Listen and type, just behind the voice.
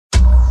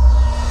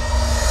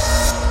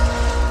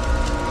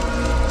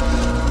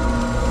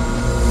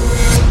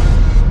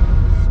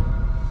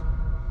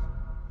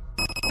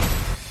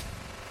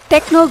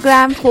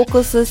Technogram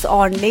focuses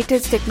on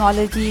latest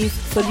technologies,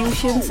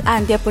 solutions,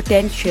 and their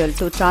potential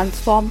to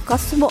transform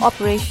customer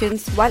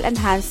operations while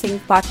enhancing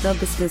partner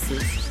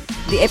businesses.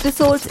 The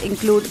episodes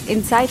include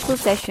insightful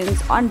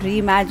sessions on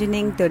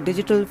reimagining the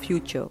digital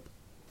future.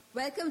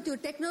 Welcome to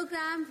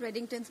Technogram,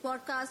 Reddington's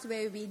podcast,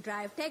 where we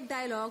drive tech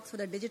dialogues for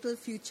the digital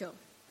future.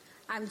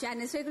 I'm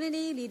Janice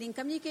Regulini, leading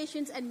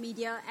communications and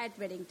media at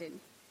Reddington.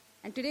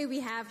 And today we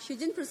have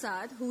Shijin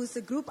Prasad, who is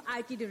the Group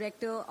IT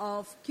Director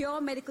of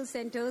Cure Medical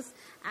Centers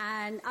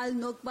and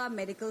Nokhba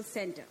Medical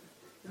Center.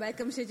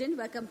 Welcome, Shijin.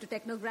 Welcome to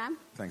Technogram.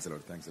 Thanks a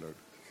lot. Can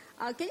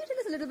you tell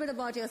us a little bit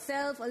about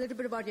yourself, a little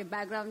bit about your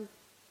background?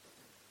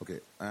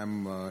 Okay,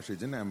 I'm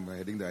Shijin. I'm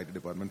heading the IT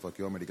department for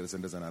Cure Medical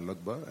Centers and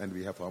Nokhba, and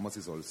we have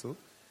pharmacies also.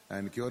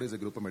 And Cure is a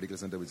group of medical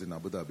center which is in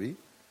Abu Dhabi.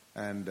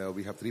 And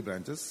we have 3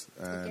 branches,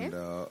 and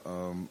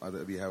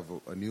we have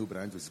a new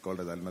branch which is called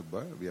as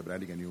Nokhba. We are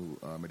branding a new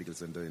medical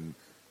center in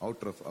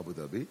outer of Abu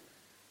Dhabi.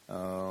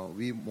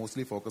 We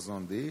mostly focus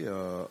on the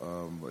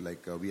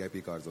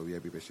VIP cards or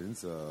VIP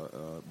patients,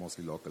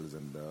 mostly locals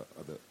and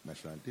other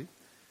nationality.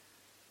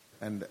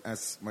 And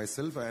as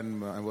myself,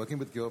 I'm working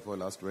with Cure for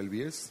the last 12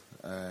 years,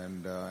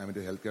 and I'm in the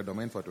healthcare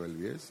domain for 12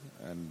 years,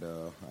 and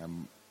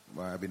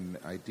I've been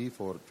in IT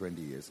for 20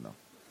 years now.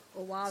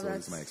 Oh, wow, so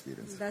that's my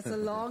experience. That's a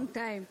long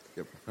time.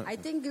 Yep. I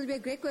think it will be a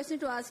great question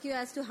to ask you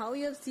as to how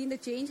you have seen the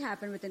change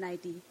happen within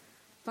IT.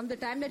 From the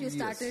time that you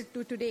started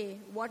to today,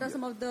 what are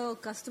some of the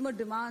customer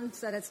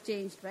demands that has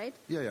changed, right?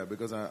 Yeah,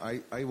 because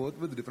I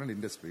work with different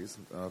industries.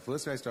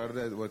 First, I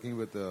started working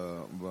with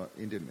an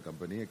Indian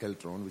company,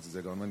 Keltron, which is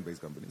a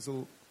government-based company.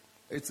 So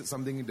it's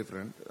something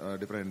different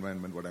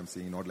environment, what I'm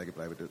seeing, not like a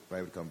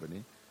private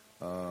company.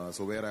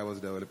 So where I was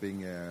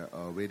developing a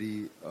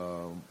very,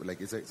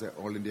 it's a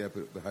all India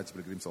Hajj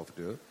Pilgrim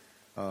software,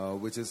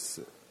 which is,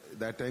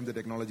 that time the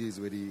technology is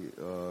very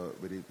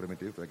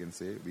primitive, I can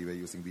say. We were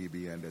using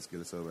VB and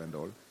SQL Server and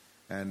all.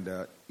 And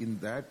in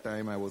that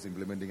time I was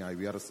implementing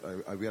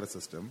IVR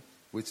system,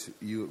 which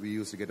we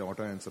used to get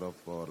auto answer of,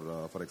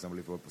 for example,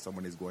 if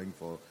someone is going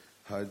for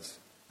Hajj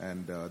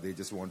and they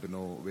just want to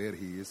know where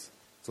he is.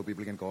 So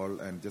people can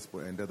call and just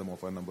enter the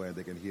mobile number and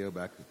they can hear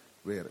back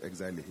where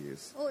exactly he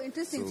is. Oh,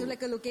 interesting. So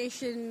like a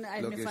location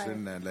identifier.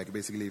 Location, and like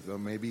basically if,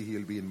 maybe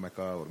he'll be in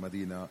Mecca or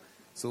Medina.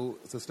 So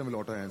system will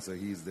auto answer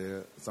he's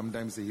there.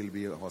 Sometimes he'll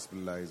be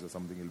hospitalized or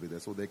something will be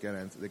there. So they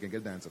can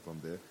get the answer from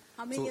there.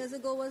 How many years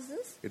ago was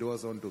this? It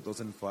was on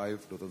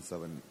 2005,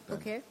 2007 time.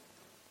 Okay.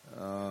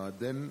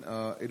 Then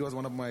it was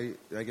one of my,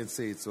 I can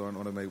say it's one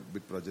of my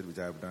big projects which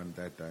I have done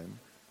that time.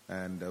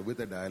 And with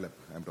a dial-up,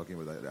 I'm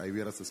talking about the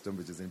IVR system,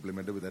 which is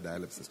implemented with a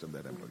dial-up system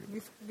that I'm talking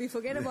about. We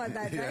forget about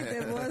that, right?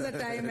 There was a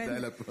time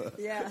and dial-up.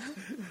 Yeah.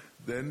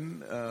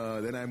 Then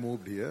I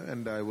moved here,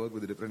 and I work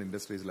with different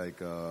industries like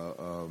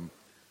HR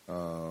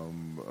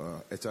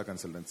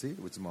consultancy,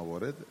 which is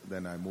Mawarid.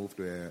 Then I moved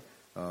to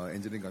a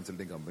engineering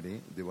consulting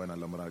company, Diwan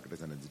Alamar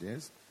Architects and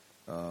Engineers.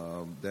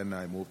 Then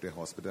I moved to a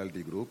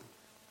hospitality group.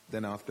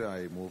 Then after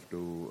I moved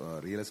to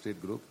a real estate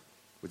group,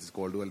 which is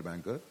called Dual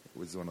Banker,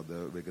 which is one of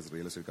the biggest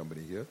real estate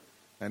company here.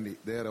 And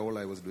there all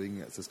I was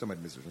doing system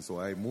administration. So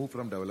I moved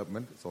from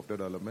software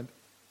development,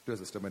 to a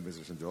system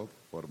administration job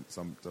for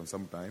some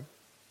time.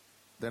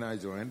 Then I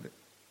joined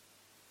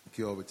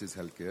Cure, which is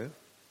healthcare,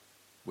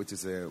 which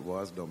is a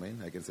vast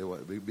domain. I can say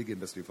big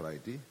industry for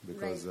IT,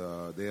 because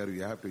there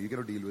you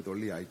cannot deal with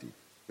only IT.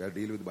 You have to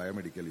deal with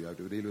biomedical, you have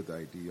to deal with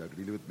IT, you have to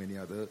deal with many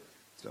other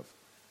stuff.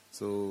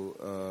 So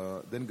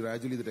then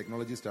gradually the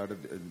technology started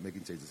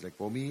making changes. Like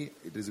for me,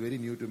 it is very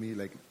new to me.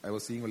 Like I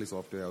was seeing only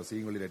software, I was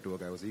seeing only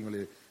network, I was seeing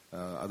only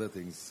other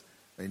things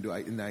in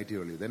IT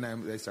only. Then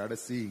I started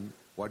seeing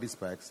what is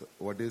PACS,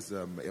 what is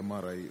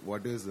MRI,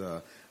 what is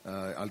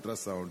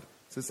ultrasound.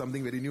 So it's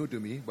something very new to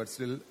me, but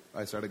still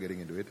I started getting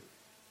into it.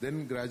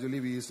 Then gradually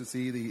we used to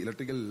see the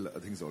electrical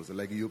things also,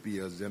 like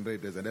UPS,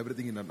 generators, and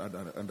everything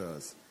under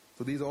us.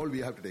 So these all we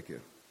have to take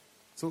care.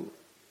 So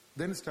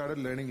then started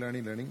learning.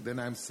 Then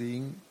I'm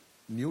seeing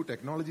new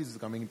technologies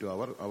coming into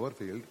our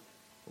field,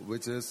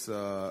 which is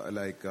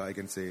I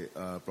can say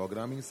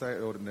programming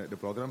side, or the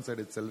program side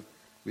itself.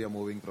 We are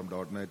moving from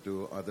 .NET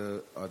to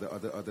other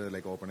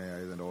like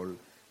OpenAI and all.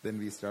 Then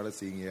we started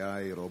seeing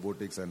AI,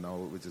 robotics, and now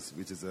which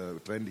is a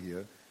trend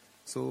here.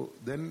 So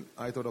then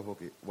I thought of,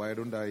 okay, why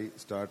don't I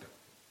start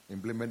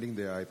implementing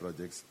the AI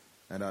projects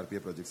and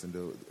RPA projects in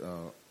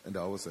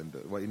our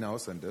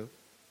center.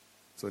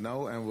 So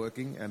now I'm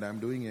working and I'm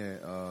doing a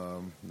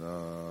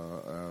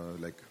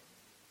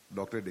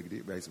doctorate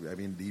degree, I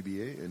mean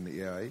DBA in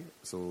AI.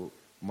 So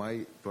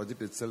my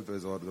project itself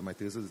is, or my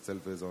thesis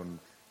itself is on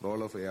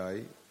role of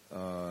AI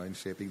in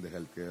shaping the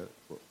healthcare.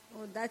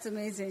 Oh, that's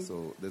amazing.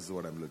 So this is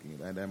what I'm looking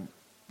at. And I'm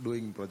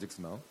doing projects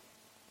now,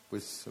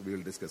 which we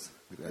will discuss.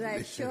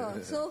 Right,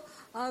 sure. So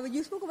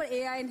you spoke about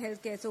AI in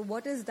healthcare. So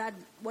what does that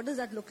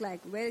look like?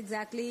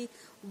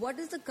 What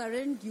is the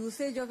current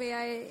usage of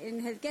AI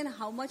in healthcare, and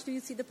how much do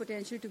you see the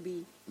potential to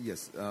be?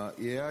 Yes,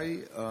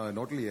 AI,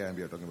 not only AI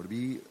we are talking about.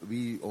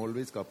 We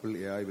always couple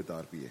AI with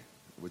RPA,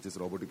 which is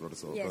robotic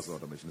process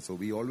automation. So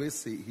we always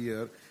see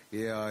here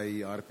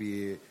AI,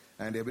 RPA,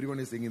 And everyone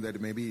is thinking that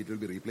maybe it will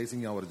be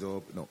replacing our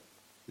job. No,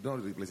 it's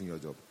not replacing your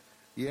job.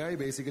 AI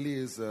basically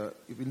is,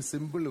 if in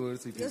simple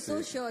words, if You're you say,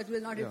 so sure it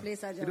will not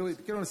replace our jobs.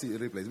 It cannot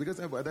replace, because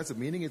that's the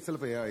meaning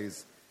itself. AI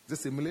is the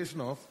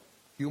simulation of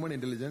human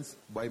intelligence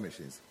by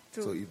machines.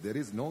 True. So if there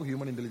is no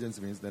human intelligence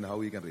means, then how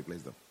we can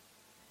replace them?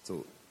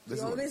 So this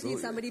you always need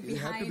somebody they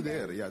have to behind be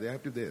there. Yeah, they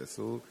have to be there.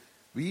 So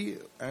we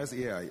as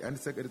AI, and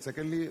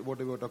secondly, what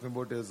we were talking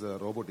about is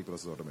robotic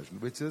process automation,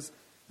 which is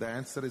the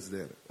answer is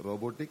there.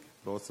 Robotic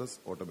process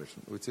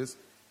automation, which is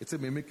it's a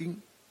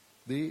mimicking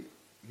the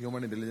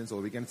human intelligence,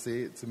 or we can say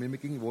it's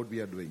mimicking what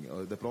we are doing,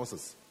 the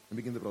process,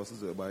 mimicking the process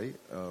by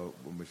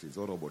machines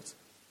or robots.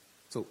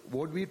 So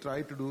what we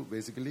try to do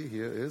basically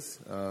here is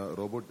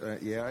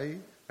AI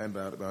and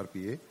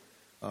RPA,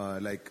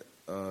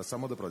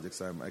 some of the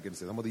projects I can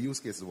say, some of the use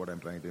cases what I'm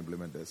trying to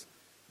implement is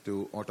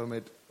to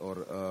automate or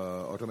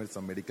automate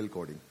some medical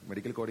coding.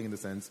 Medical coding in the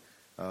sense,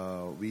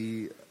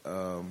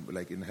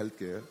 like in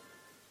healthcare,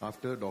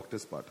 after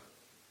doctor's part,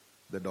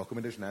 the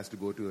documentation has to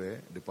go to a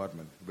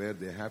department where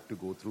they have to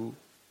go through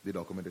the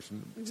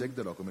documentation, check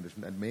the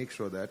documentation, and make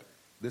sure that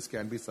this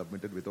can be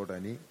submitted without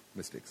any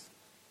mistakes.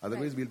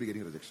 Otherwise, we'll be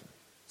getting rejection.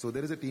 So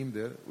there is a team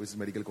there, which is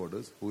medical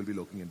coders, who will be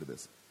looking into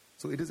this.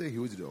 So it is a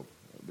huge job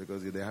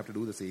because they have to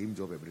do the same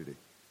job every day.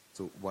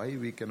 So why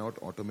we cannot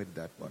automate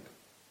that part?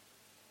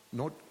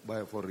 Not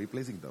for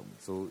replacing them.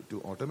 So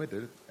to automate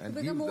it and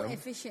to become more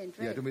efficient,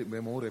 right? Yeah, to be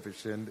more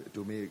efficient,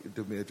 to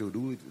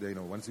do it.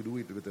 Once you do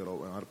it with the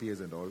RPAs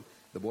and all,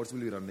 the bots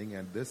will be running,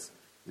 and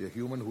the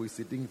human who is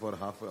sitting for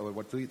half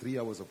hour, 3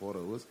 hours or 4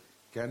 hours,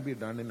 can be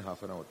done in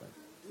half an hour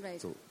time. Right.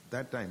 So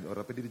that time, a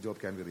repetitive job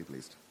can be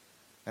replaced.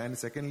 And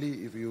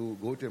secondly, if you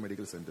go to a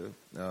medical center,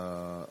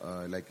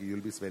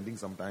 you'll be spending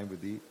some time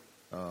with the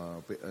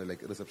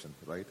reception,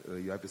 right?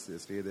 You have to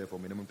stay there for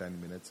minimum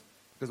 10 minutes.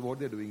 Because what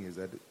they're doing is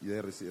that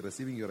they're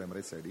receiving your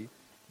Emirates ID.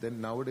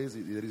 Then nowadays,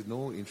 there is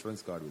no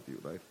insurance card with you,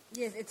 right?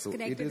 Yes, it's so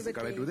connected it is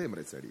connected with the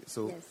Emirates ID.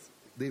 So yes.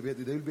 They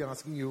will be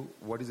asking you,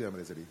 what is your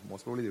Emirates ID?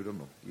 Most probably they don't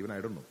know. Even I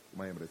don't know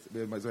my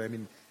Emirates. So I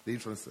mean, the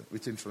insurance,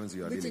 which insurance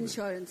you are dealing with. Which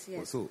insurance,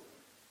 yes. So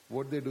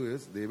what they do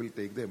is, they will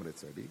take the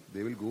Emirates ID.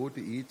 They will go to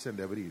each and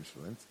every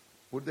insurance,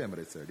 put the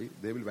Emirates ID.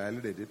 They will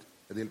validate it.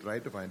 They'll try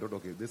to find out,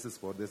 okay, this is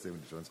for this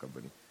insurance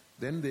company.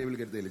 Then they will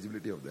get the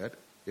eligibility of that.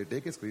 They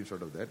take a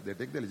screenshot of that. They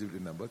take the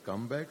eligibility number,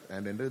 come back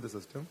and enter the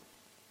system.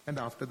 And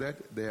after that,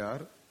 they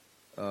are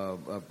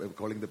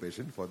calling the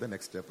patient for the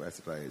next step as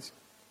triage.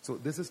 So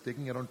this is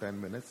taking around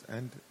 10 minutes,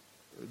 and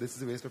this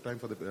is a waste of time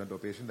for the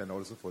patient and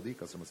also for the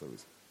customer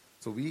service.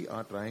 So we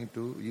are trying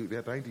to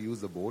use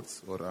the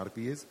bots or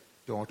RPAs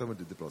to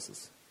automate the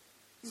process.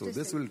 So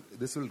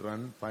this will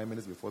run 5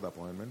 minutes before the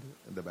appointment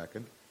in the back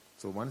end.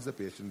 So once the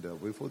patient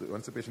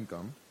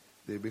comes,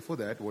 before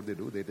that, what they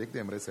do, they take the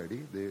Emirates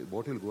ID, the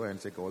bot will go and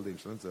check all the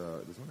insurance,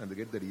 and they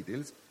get the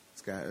details,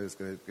 take a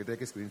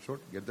screenshot,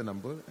 get the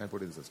number, and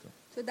put it in the system.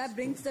 So that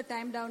brings the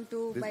time down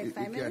to 5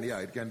 minutes?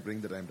 It can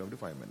bring the time down to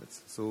 5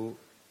 minutes. So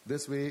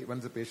this way,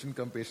 once the patient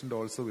comes, patient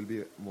also will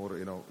be more,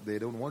 they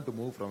don't want to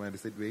move from and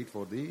wait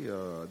for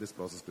this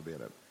process to bear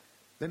up.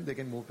 Then they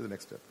can move to the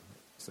next step.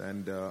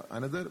 And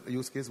another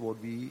use case,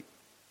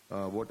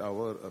 what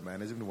our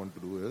management want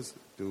to do is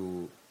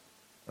to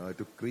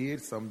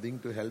create something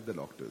to help the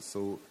doctors.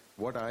 So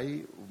what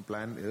I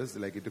plan is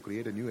to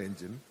create a new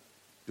engine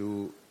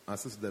to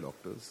assist the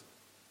doctors.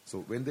 So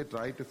when they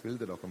try to fill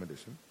the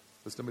documentation,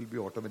 system will be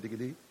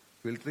automatically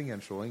filtering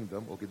and showing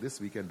them, okay, this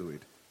we can do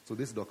it. So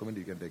this document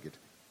you can take it.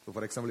 So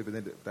for example, if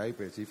they type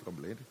a chief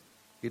complaint,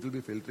 it will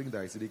be filtering the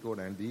ICD code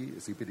and the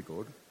CPT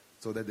code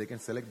so that they can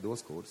select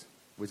those codes,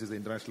 which is the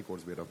international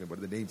codes we're talking about,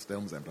 the names,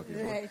 terms I'm talking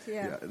about. Right,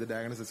 yeah. The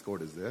diagnosis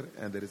code is there,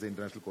 and there is an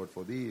international code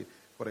for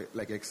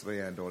X-ray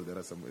and all. There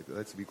are some,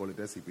 we call it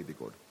as CPT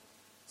code.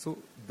 So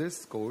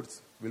these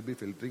codes will be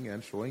filtering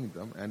and showing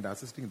them and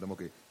assisting them.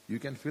 Okay, you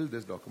can fill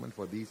this document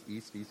for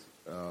each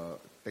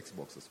text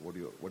boxes.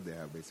 What they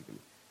have basically.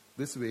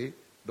 This way,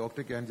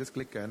 doctor can just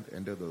click and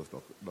enter those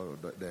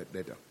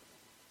data.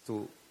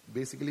 So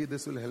basically,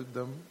 this will help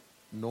them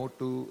not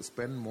to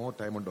spend more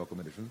time on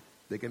documentation.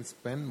 They can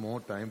spend more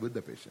time with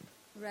the patient.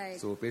 Right.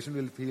 So patient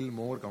will feel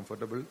more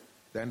comfortable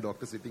than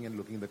doctor sitting and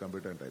looking at the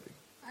computer and typing.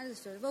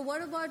 Understood. But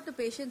what about the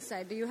patient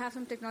side? Do you have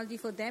some technology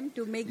for them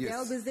to make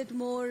their visit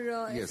more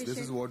efficient? Yes, this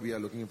is what we are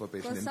looking for,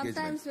 patient engagement. Because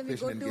sometimes when we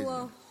go to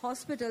a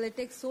hospital, it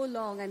takes so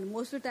long, and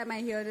most of the time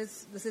I hear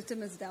is the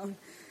system is down.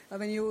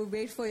 When you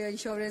wait for your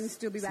insurance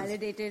to be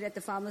validated at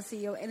the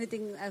pharmacy or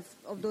anything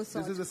of those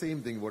sorts. This is the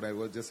same thing what I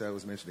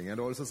was mentioning. And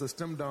also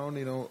system down,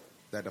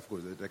 that of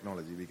course, the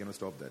technology, we cannot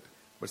stop that.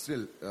 But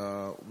still,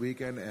 we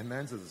can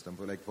enhance the system.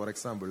 For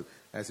example,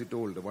 as you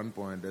told, one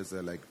point is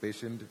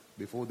patient,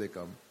 before they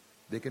come,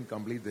 they can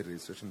complete the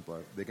registration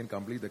part. They can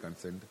complete the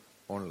consent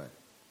online.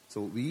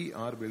 So we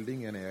are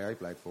building an AI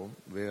platform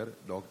where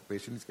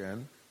patients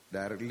can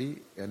directly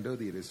enter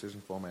the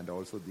registration form and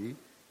also the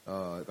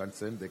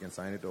consent. They can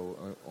sign it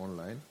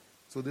online.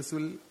 So this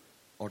will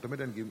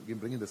automate and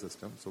bring in the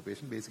system. So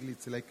patient basically,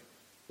 it's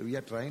we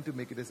are trying to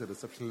make it as a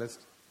receptionless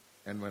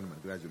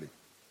environment gradually.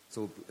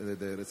 So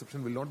the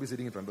reception will not be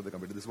sitting in front of the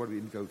computer. This is what we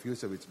in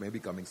future, which may be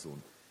coming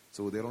soon.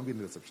 So there won't be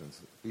any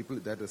receptions.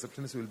 That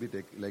receptionists will be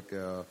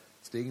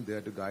staying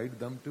there to guide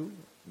them to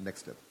next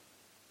step.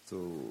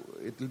 So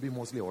it will be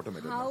mostly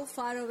automated. How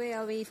far away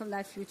are we from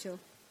that future?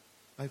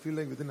 I feel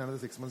like within another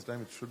 6 months'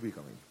 time, it should be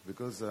coming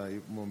because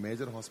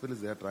major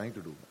hospitals they are trying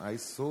to do. I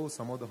saw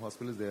some of the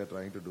hospitals they are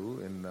trying to do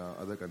in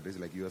other countries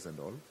like US and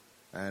all.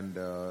 And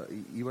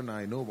even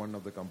I know one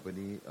of the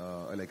company,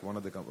 like one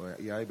of the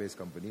AI-based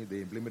company,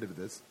 they implemented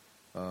this.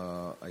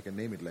 I can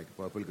name it like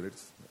Purple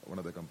Grids, one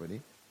of the company.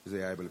 It's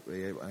an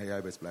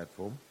AI-based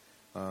platform.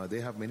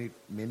 They have many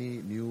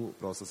new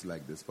processes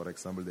like this. For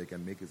example, they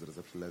can make it a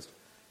receptionist,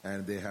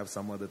 and they have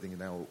some other thing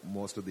now.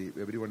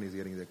 Everyone is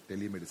hearing the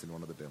telemedicine,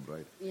 one of the term,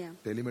 right? Yeah.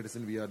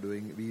 Telemedicine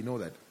we know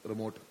that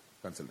remote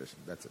consultation.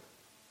 That's it.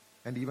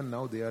 And even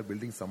now they are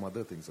building some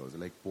other things also,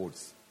 like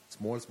pods,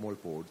 small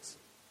pods,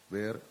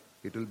 where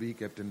it will be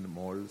kept in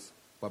malls,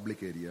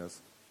 public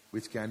areas,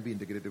 which can be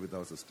integrated with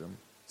our system.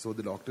 So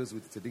the doctors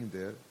sitting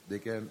there, they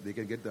can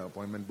get the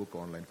appointment book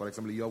online. For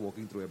example, you are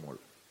walking through a mall.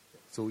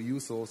 So you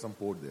saw some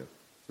pod there.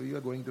 So you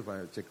are going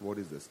to check what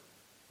is this.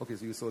 Okay,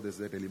 so you saw this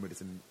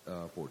telemedicine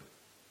pod.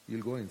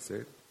 You'll go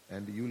inside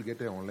and you will get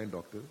an online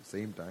doctor,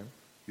 same time.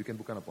 You can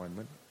book an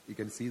appointment. You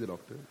can see the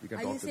doctor. You can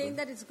talk to them. Are you saying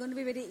that it's going to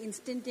be very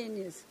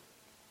instantaneous?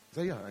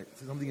 So yeah,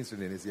 something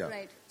instantaneous, yeah.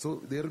 Right.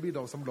 So there will be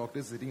some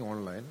doctors sitting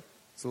online.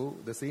 So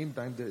the same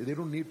time, they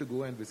don't need to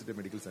go and visit a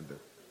medical center.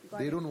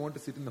 They don't want to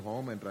sit in the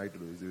home and try to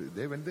do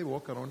it. When they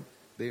walk around,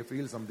 they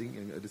feel something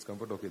in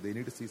discomfort. Okay, they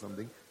need to see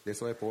something. They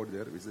saw a pod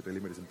there, which is a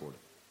telemedicine pod,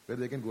 where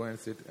they can go and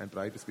sit and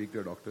try to speak to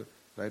a doctor,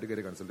 try to get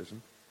a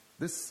consultation.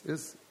 This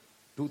is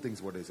two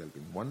things what is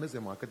helping. One is the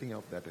marketing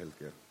of that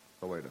healthcare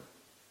provider.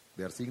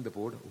 They are seeing the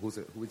pod,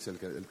 which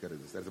healthcare is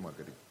this. That's the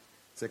marketing.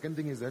 Second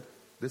thing is that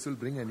this will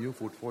bring a new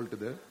footfall to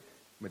the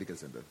medical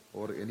center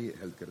or any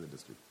healthcare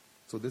industry.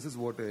 So this is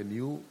what a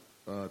new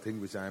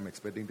thing which I am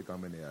expecting to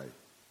come in AI,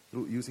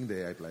 through using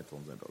the AI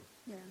platforms and all.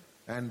 Yeah.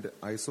 And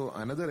I saw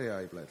another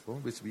AI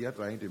platform which we are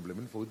trying to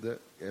implement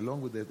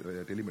along with the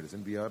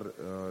telemedicine. We are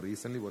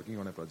recently working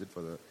on a project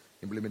for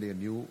implementing a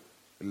new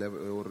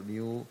level or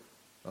new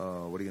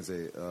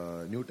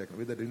new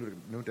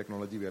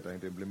technology. We are trying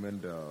to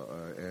implement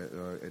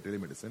a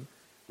telemedicine,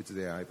 which is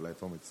the AI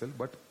platform itself.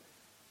 But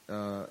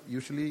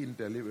usually in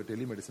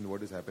telemedicine,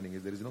 what is happening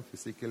is there is no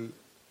physical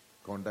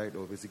contact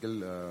or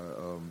physical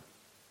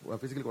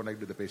contact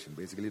with the patient.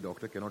 Basically,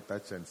 doctor cannot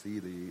touch and see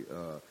the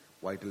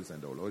vitals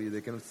and all, or they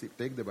cannot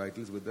take the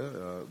vitals through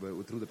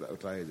the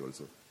triage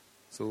also.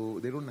 So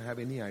they don't have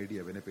any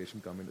idea when a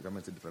patient comes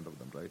and sit in front of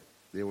them, right?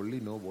 They only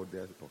know what they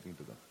are talking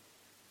to them.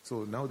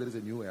 So now there is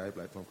a new AI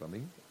platform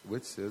coming,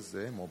 which is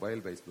a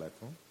mobile-based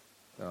platform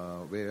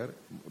where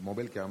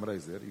mobile camera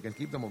is there. You can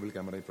keep the mobile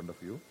camera in front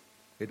of you.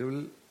 It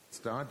will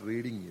start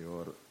reading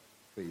your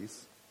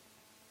face.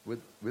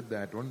 With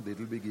that one, it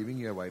will be giving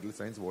you a vital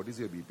signs. What is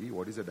your BP?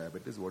 What is your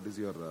diabetes? What is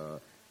your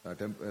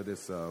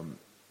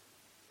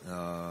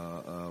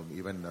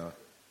even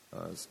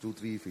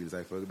 2-3 fields?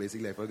 I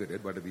forget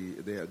it. But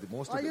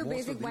most of the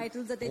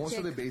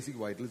basic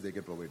vitals they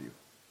can provide you.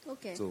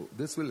 Okay. So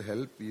this will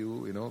help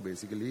you.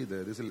 Basically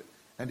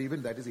and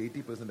even that is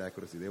 80%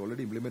 accuracy. They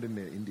already implemented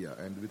in India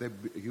and with a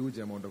huge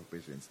amount of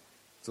patients.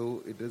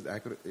 So it is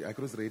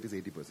accuracy rate is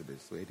 80%.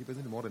 So 80%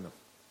 is more enough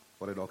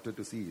for a doctor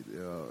to see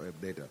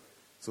data.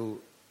 So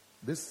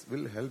this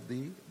will help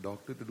the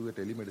doctor to do a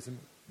telemedicine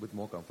with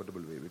more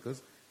comfortable way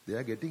because they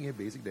are getting a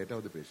basic data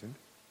of the patient.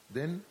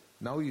 Then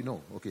now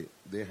okay,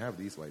 they have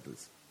these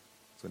vitals.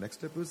 So next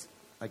step is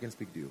I can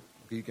speak to you.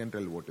 Okay, you can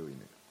tell what you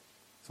need.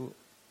 So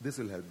this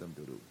will help them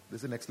to do.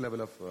 This is the next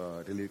level of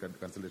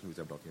teleconsultation which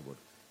I'm talking about.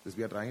 This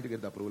we are trying to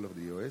get the approval of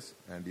the US,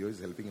 and the US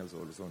is helping us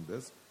also on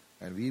this.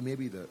 And we may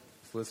be the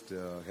first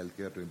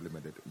healthcare to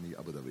implement it in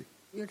Abu Dhabi.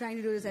 You're trying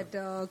to do this at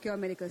Cure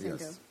Medical Center.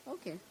 Yes.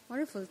 Okay,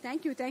 wonderful.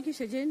 Thank you,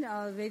 Shijin.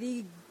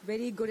 Very,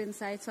 very good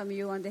insights from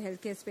you on the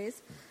healthcare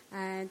space.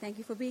 And thank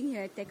you for being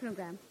here at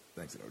Technogram.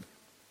 Thanks a lot.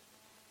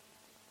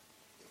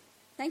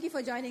 Thank you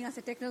for joining us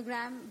at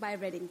Technogram by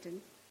Redington.